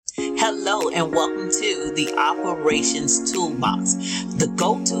Hello and welcome to the Operations Toolbox, the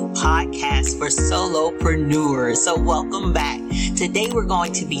go-to podcast for solopreneurs. So welcome back. Today we're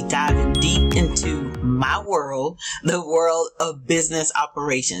going to be diving deep into my world, the world of business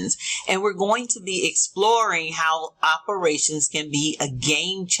operations. And we're going to be exploring how operations can be a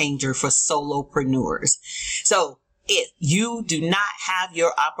game changer for solopreneurs. So if you do not have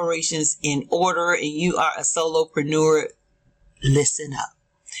your operations in order and you are a solopreneur, listen up.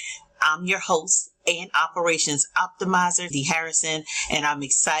 I'm your host and operations optimizer, Dee Harrison, and I'm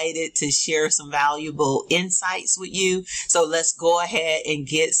excited to share some valuable insights with you. So let's go ahead and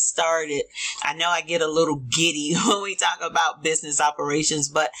get started. I know I get a little giddy when we talk about business operations,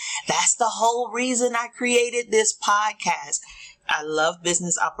 but that's the whole reason I created this podcast. I love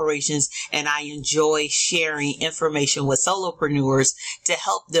business operations and I enjoy sharing information with solopreneurs to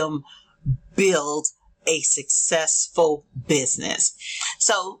help them build a successful business.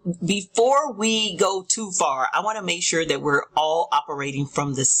 So before we go too far, I want to make sure that we're all operating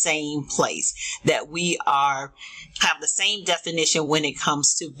from the same place, that we have the same definition when it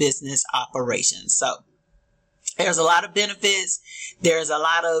comes to business operations. So there's a lot of benefits, there's a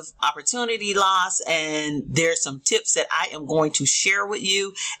lot of opportunity loss, and there's some tips that I am going to share with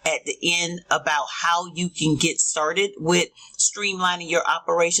you at the end about how you can get started with streamlining your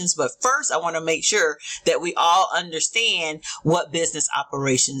operations. But first, I want to make sure that we all understand what business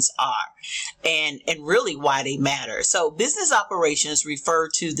operations are and really why they matter. So business operations refer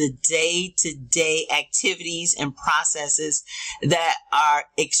to the day-to-day activities and processes that are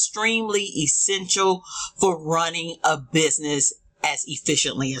extremely essential for running a business as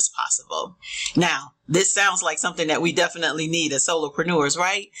efficiently as possible. Now, this sounds like something that we definitely need as solopreneurs,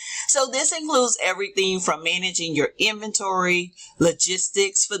 right? So this includes everything from managing your inventory,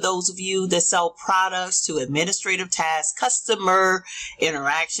 logistics for those of you that sell products, to administrative tasks, customer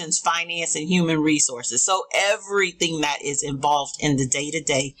interactions, finance, and human resources. So everything that is involved in the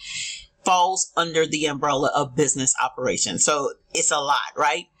day-to-day falls under the umbrella of business operations. So it's a lot,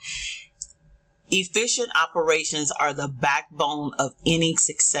 right? Efficient operations are the backbone of any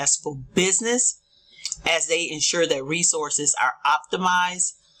successful business, as they ensure that resources are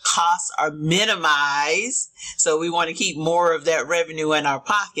optimized, costs are minimized, so we want to keep more of that revenue in our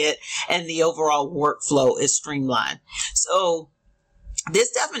pocket, and the overall workflow is streamlined. So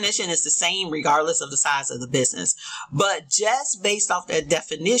this definition is the same regardless of the size of the business, but just based off that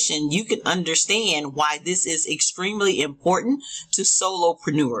definition, you can understand why this is extremely important to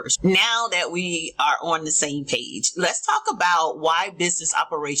solopreneurs. Now that we are on the same page, let's talk about why business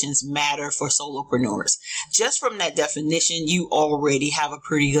operations matter for solopreneurs. Just from that definition, you already have a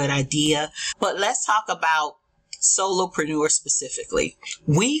pretty good idea, but let's talk about solopreneurs specifically.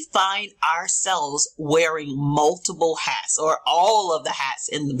 We find ourselves wearing multiple hats, or all of the hats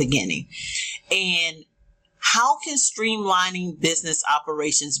in the beginning. And how can streamlining business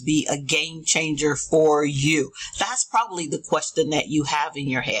operations be a game changer for you? That's probably the question that you have in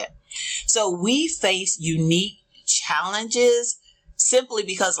your head. So we face unique challenges simply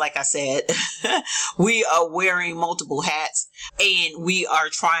because, like I said, we are wearing multiple hats and we are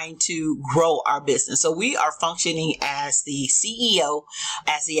trying to grow our business. So we are functioning as the CEO,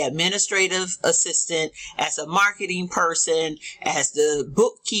 as the administrative assistant, as a marketing person, as the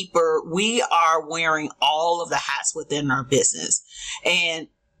bookkeeper. We are wearing all of the hats within our business. And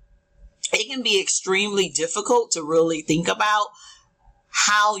it can be extremely difficult to really think about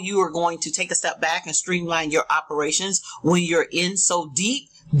how you are going to take a step back and streamline your operations when you're in so deep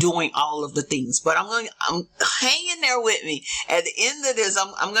doing all of the things. But I'm hanging there with me. At the end of this,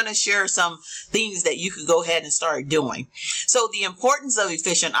 I'm going to share some things that you could go ahead and start doing. So the importance of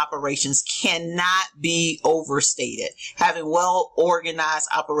efficient operations cannot be overstated. Having well organized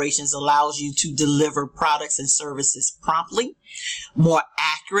operations allows you to deliver products and services promptly, more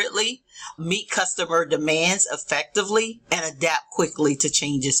accurately, meet customer demands effectively, and adapt quickly to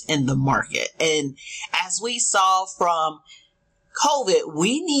changes in the market. And as we saw from COVID,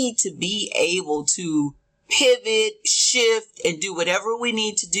 we need to be able to pivot, shift, and do whatever we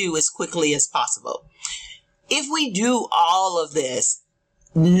need to do as quickly as possible. If we do all of this,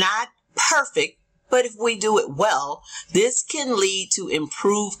 not perfect, but if we do it well, this can lead to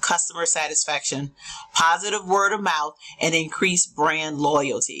improved customer satisfaction, positive word of mouth, and increased brand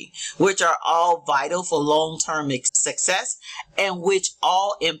loyalty, which are all vital for long-term success and which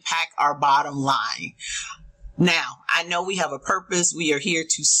all impact our bottom line. Now, I know we have a purpose. We are here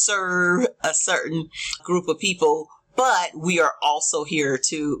to serve a certain group of people, but we are also here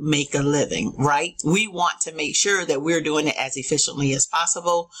to make a living, right? We want to make sure that we're doing it as efficiently as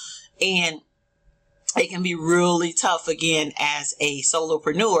possible. And It can be really tough again as a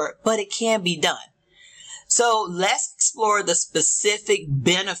solopreneur, but it can be done. So let's explore the specific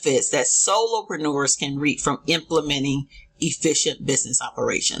benefits that solopreneurs can reap from implementing efficient business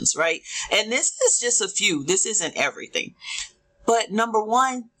operations, right? And this is just a few. This isn't everything. But number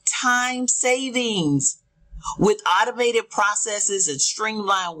one, time savings. With automated processes and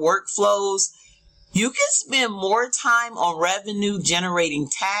streamlined workflows, you can spend more time on revenue generating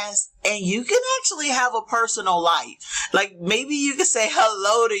tasks, and you can actually have a personal life. Like maybe you can say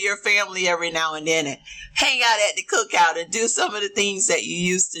hello to your family every now and then and hang out at the cookout and do some of the things that you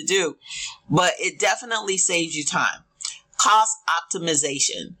used to do. But it definitely saves you time. Cost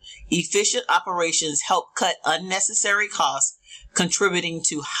optimization. Efficient operations help cut unnecessary costs, contributing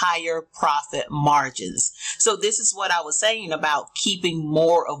to higher profit margins. So this is what I was saying about keeping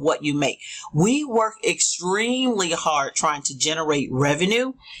more of what you make. We work extremely hard trying to generate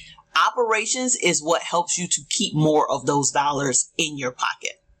revenue. Operations is what helps you to keep more of those dollars in your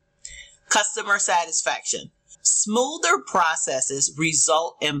pocket. Customer satisfaction. Smoother processes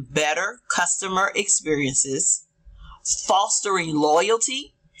result in better customer experiences, fostering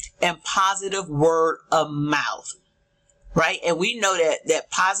loyalty and positive word of mouth. Right? And we know that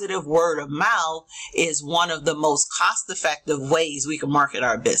positive word of mouth is one of the most cost-effective ways we can market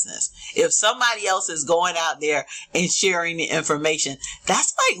our business. If somebody else is going out there and sharing the information,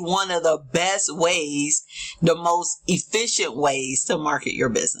 that's like one of the best ways, the most efficient ways to market your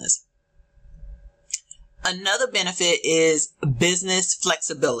business. Another benefit is business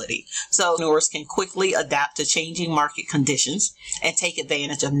flexibility. So entrepreneurs can quickly adapt to changing market conditions and take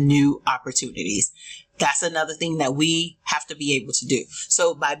advantage of new opportunities. That's another thing that we have to be able to do.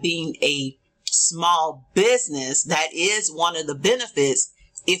 So by being a small business, that is one of the benefits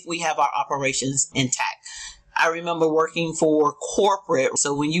if we have our operations intact. I remember working for corporate.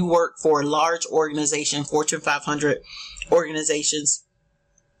 So when you work for a large organization, Fortune 500 organizations,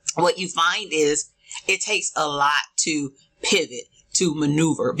 what you find is it takes a lot to pivot, to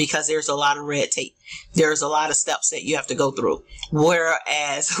maneuver, because there's a lot of red tape. There's a lot of steps that you have to go through.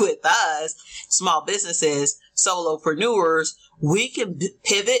 Whereas with us, small businesses, solopreneurs, we can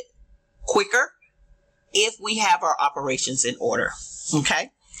pivot quicker if we have our operations in order.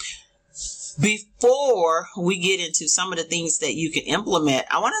 Okay. Before we get into some of the things that you can implement,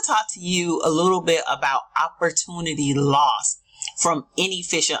 I want to talk to you a little bit about opportunity loss from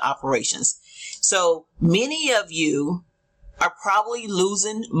inefficient operations. So many of you are probably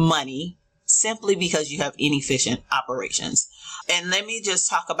losing money simply because you have inefficient operations. And let me just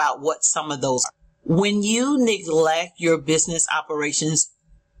talk about what some of those are. When you neglect your business operations,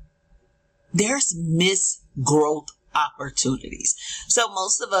 there's missed growth opportunities. So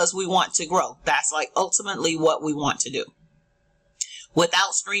most of us, we want to grow. That's like ultimately what we want to do.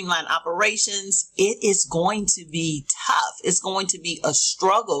 Without streamlined operations, it is going to be tough. It's going to be a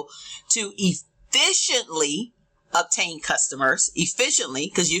struggle to efficiently obtain customers,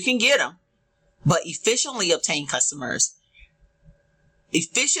 because you can get them, but efficiently obtain customers,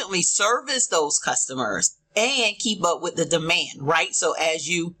 efficiently service those customers, and keep up with the demand, right? So as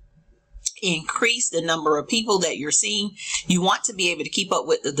you increase the number of people that you're seeing, you want to be able to keep up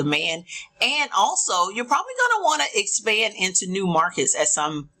with the demand. And also, you're probably going to want to expand into new markets at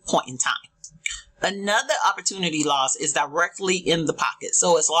some point in time. Another opportunity loss is directly in the pocket.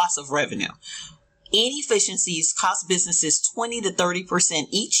 So it's loss of revenue. Inefficiencies cost businesses 20 to 30%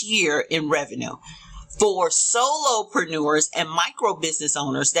 each year in revenue. For solopreneurs and micro business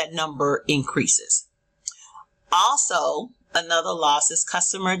owners, that number increases. Also, another loss is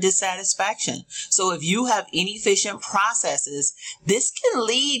customer dissatisfaction. So if you have inefficient processes, this can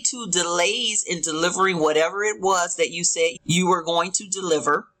lead to delays in delivering whatever it was that you said you were going to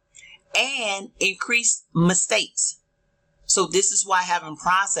deliver, and increased mistakes. So this is why having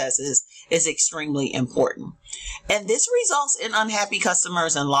processes is extremely important. And this results in unhappy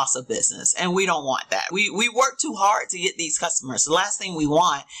customers and loss of business. And we don't want that. We work too hard to get these customers. The last thing we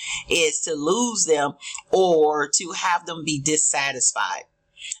want is to lose them or to have them be dissatisfied.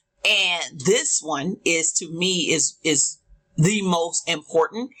 And this one is, to me, is the most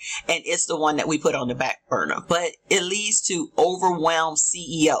important, and it's the one that we put on the back burner, but it leads to overwhelmed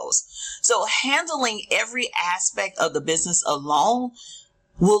CEOs. So handling every aspect of the business alone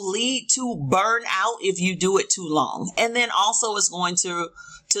will lead to burnout if you do it too long. And then also it's going to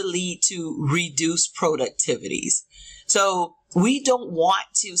lead to reduced productivities. So we don't want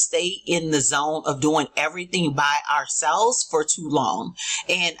to stay in the zone of doing everything by ourselves for too long.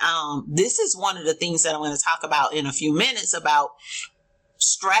 And this is one of the things that I'm going to talk about in a few minutes about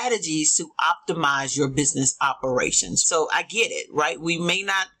strategies to optimize your business operations. So I get it, right? We may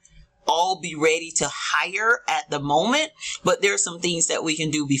not all be ready to hire at the moment, but there are some things that we can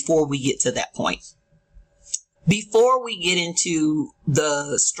do before we get to that point. Before we get into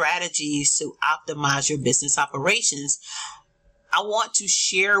the strategies to optimize your business operations, I want to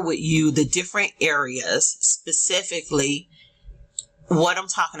share with you the different areas, specifically what I'm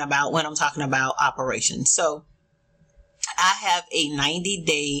talking about when I'm talking about operations. So I have a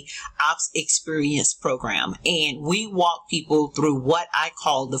 90-day ops experience program, and we walk people through what I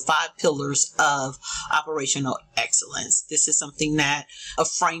call the 5 pillars of operational excellence. This is a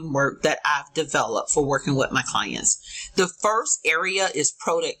framework that I've developed for working with my clients. The first area is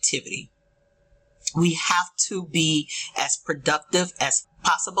productivity. We have to be as productive as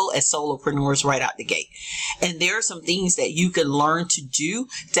possible as solopreneurs right out the gate. And there are some things that you can learn to do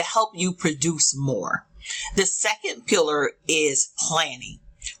to help you produce more. The second pillar is planning.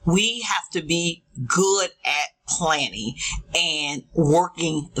 We have to be good at planning and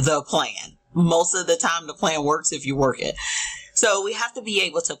working the plan. Most of the time, the plan works if you work it. So we have to be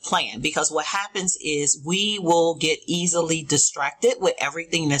able to plan, because what happens is we will get easily distracted with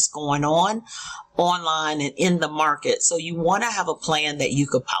everything that's going on online and in the market. So you want to have a plan that you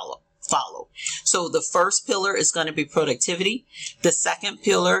could follow. So the first pillar is going to be productivity. The second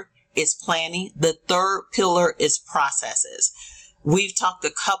pillar is planning. The third pillar is processes. We've talked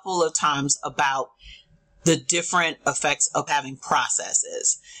a couple of times about the different effects of having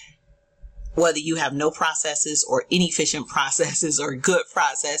processes. Whether you have no processes or inefficient processes or good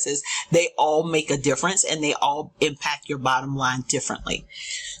processes, they all make a difference and they all impact your bottom line differently.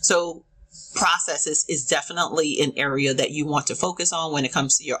 So processes is definitely an area that you want to focus on when it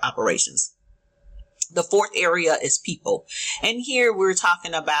comes to your operations. The fourth area is people. And here we're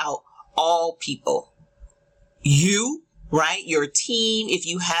talking about all people. You, right? Your team, if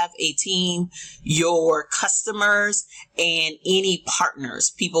you have a team, your customers, and any partners,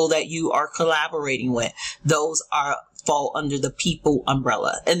 people that you are collaborating with. Those fall under the people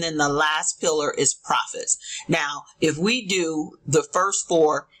umbrella. And then the last pillar is profits. Now, if we do the first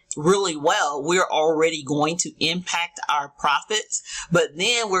 4 really well, we're already going to impact our profits, but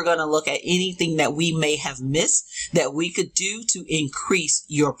then we're going to look at anything that we may have missed that we could do to increase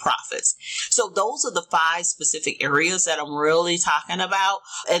your profits. So those are the 5 specific areas that I'm really talking about.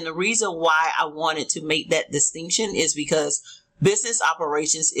 And the reason why I wanted to make that distinction is because business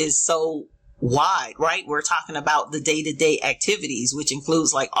operations is so wide, right? We're talking about the day-to-day activities, which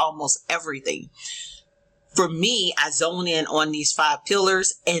includes like almost everything. For me, I zone in on these 5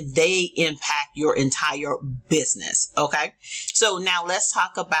 pillars and they impact your entire business. Okay. So now let's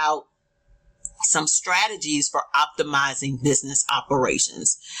talk about some strategies for optimizing business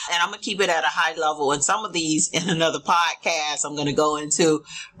operations. And I'm going to keep it at a high level. And some of these in another podcast, I'm going to go into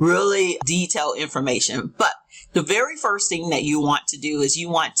really detailed information. But the very first thing that you want to do is you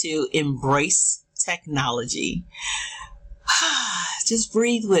want to embrace technology. Just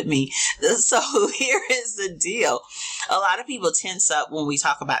breathe with me. So here is the deal. A lot of people tense up when we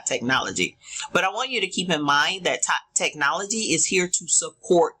talk about technology, but I want you to keep in mind that technology is here to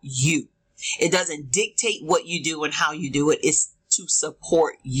support you. It doesn't dictate what you do and how you do it. It's to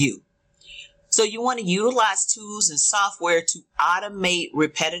support you. So you want to utilize tools and software to automate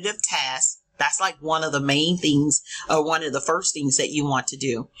repetitive tasks. That's like one of the main things, or one of the first things that you want to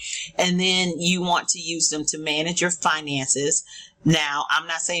do. And then you want to use them to manage your finances. Now, I'm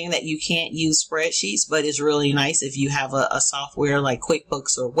not saying that you can't use spreadsheets, but it's really nice if you have a software like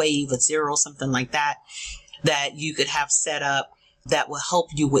QuickBooks or Wave or Xero, something like that, that you could have set up that will help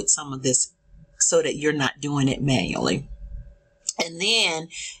you with some of this so that you're not doing it manually. And then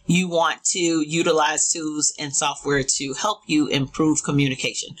you want to utilize tools and software to help you improve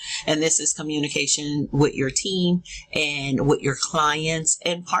communication. And this is communication with your team and with your clients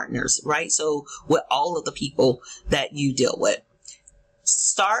and partners, right? So with all of the people that you deal with.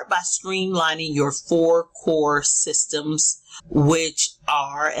 Start by streamlining your 4 core systems, which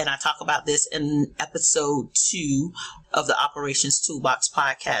are, and I talk about this in episode 2 of the Operations Toolbox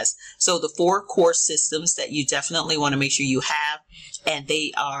podcast. So the 4 core systems that you definitely want to make sure you have, and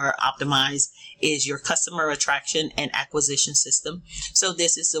they are optimized, is your customer attraction and acquisition system. So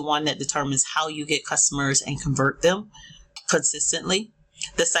this is the one that determines how you get customers and convert them consistently.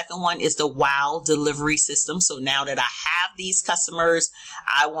 The second one is the wow delivery system. So now that I have these customers,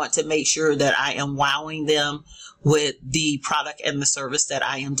 I want to make sure that I am wowing them with the product and the service that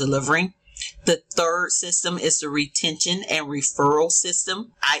I am delivering. The third system is the retention and referral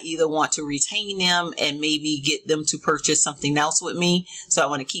system. I either want to retain them and maybe get them to purchase something else with me. So I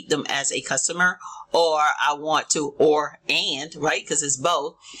want to keep them as a customer, or I want to, right? Because it's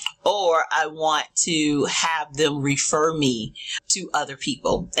both. Or I want to have them refer me to other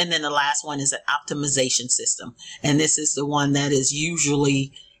people. And then the last one is an optimization system. And this is the one that is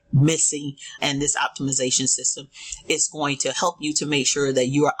usually missing, and this optimization system is going to help you to make sure that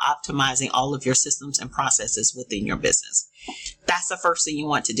you are optimizing all of your systems and processes within your business. That's the first thing you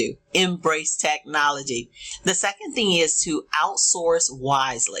want to do. Embrace technology. The second thing is to outsource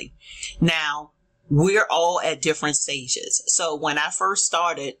wisely. Now, we're all at different stages. So when I first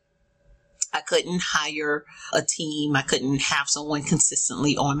started, I couldn't hire a team. I couldn't have someone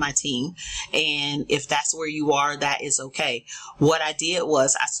consistently on my team. And if that's where you are, that is okay. What I did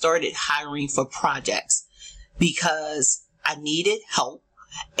was I started hiring for projects because I needed help.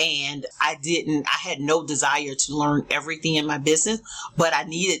 And I had no desire to learn everything in my business, but I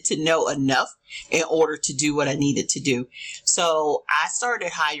needed to know enough in order to do what I needed to do. So I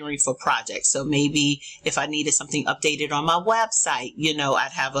started hiring for projects. So maybe if I needed something updated on my website,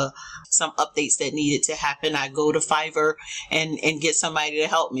 I'd have some updates that needed to happen. I go to Fiverr and get somebody to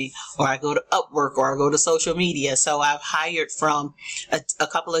help me, or I go to Upwork, or I go to social media. So I've hired from a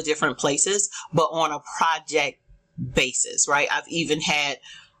couple of different places, but on a project basis, right? I've even had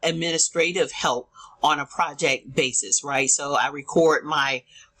administrative help on a project basis, right? So I record my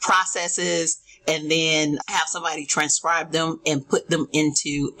processes and then have somebody transcribe them and put them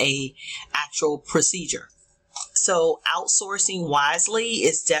into a actual procedure. So outsourcing wisely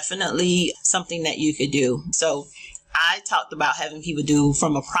is definitely something that you could do. So I talked about having people do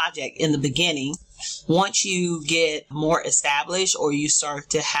from a project in the beginning. Once you get more established or you start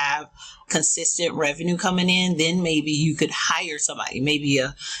to have consistent revenue coming in, then maybe you could hire somebody, maybe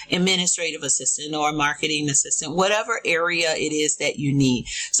a administrative assistant or a marketing assistant, whatever area it is that you need.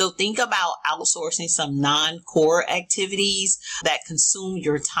 So think about outsourcing some non-core activities that consume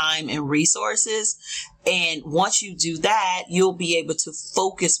your time and resources. And once you do that, you'll be able to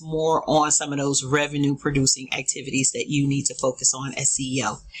focus more on some of those revenue producing activities that you need to focus on as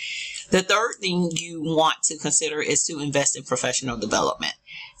CEO. The third thing you want to consider is to invest in professional development.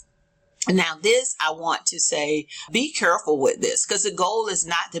 Now, this, I want to say, be careful with this, because the goal is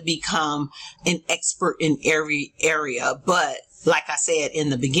not to become an expert in every area. But like I said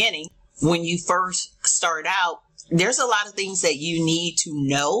in the beginning, when you first start out, there's a lot of things that you need to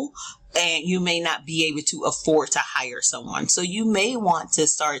know, and you may not be able to afford to hire someone. So you may want to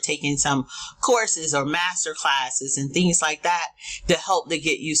start taking some courses or master classes and things like that to help to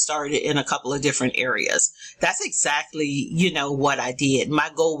get you started in a couple of different areas. That's exactly, what I did. My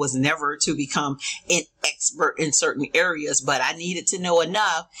goal was never to become an expert in certain areas, but I needed to know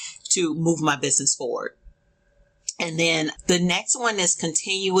enough to move my business forward. And then the next one is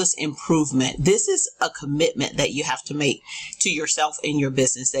continuous improvement. This is a commitment that you have to make to yourself and your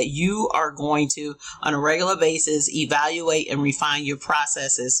business, that you are going to, on a regular basis, evaluate and refine your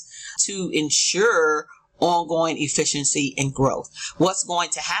processes to ensure ongoing efficiency and growth. What's going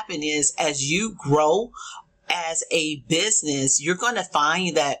to happen is, as you grow as a business, you're going to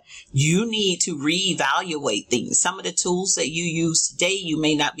find that you need to reevaluate things. Some of the tools that you use today, you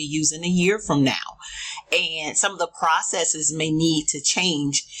may not be using a year from now. And some of the processes may need to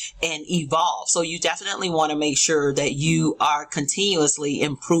change and evolve. So you definitely want to make sure that you are continuously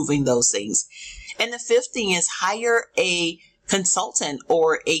improving those things. And the fifth thing is hire a consultant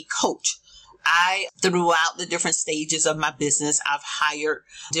or a coach. Throughout the different stages of my business, I've hired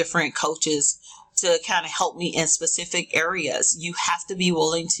different coaches to kind of help me in specific areas. You have to be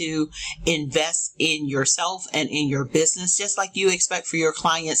willing to invest in yourself and in your business, just like you expect for your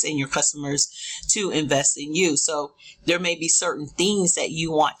clients and your customers to invest in you. So there may be certain things that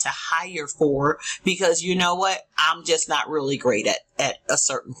you want to hire for because you know what? I'm just not really great at a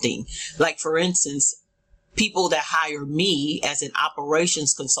certain thing. Like, for instance, people that hire me as an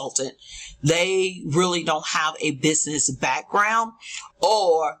operations consultant, they really don't have a business background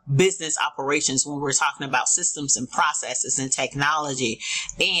or business operations when we're talking about systems and processes and technology.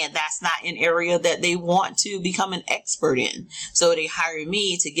 And that's not an area that they want to become an expert in. So they hire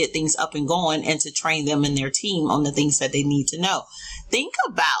me to get things up and going and to train them and their team on the things that they need to know. Think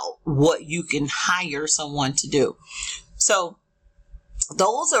about what you can hire someone to do. So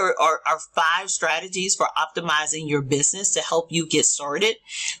those are 5 strategies for optimizing your business to help you get started.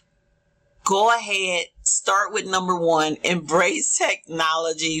 Go ahead, start with number 1, embrace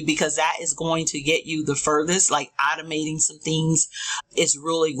technology, because that is going to get you the furthest. Like, automating some things is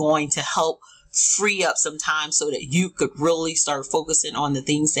really going to help free up some time so that you could really start focusing on the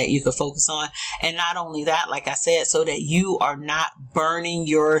things that you could focus on. And not only that, like I said, so that you are not burning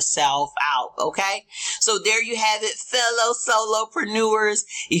yourself out. Okay. So there you have it, fellow solopreneurs.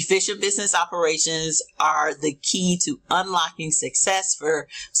 Efficient business operations are the key to unlocking success for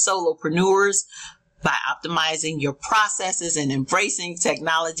solopreneurs. By optimizing your processes and embracing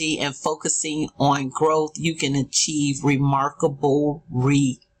technology and focusing on growth, you can achieve remarkable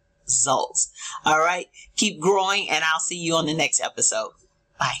results. All right. Keep growing, and I'll see you on the next episode.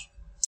 Bye.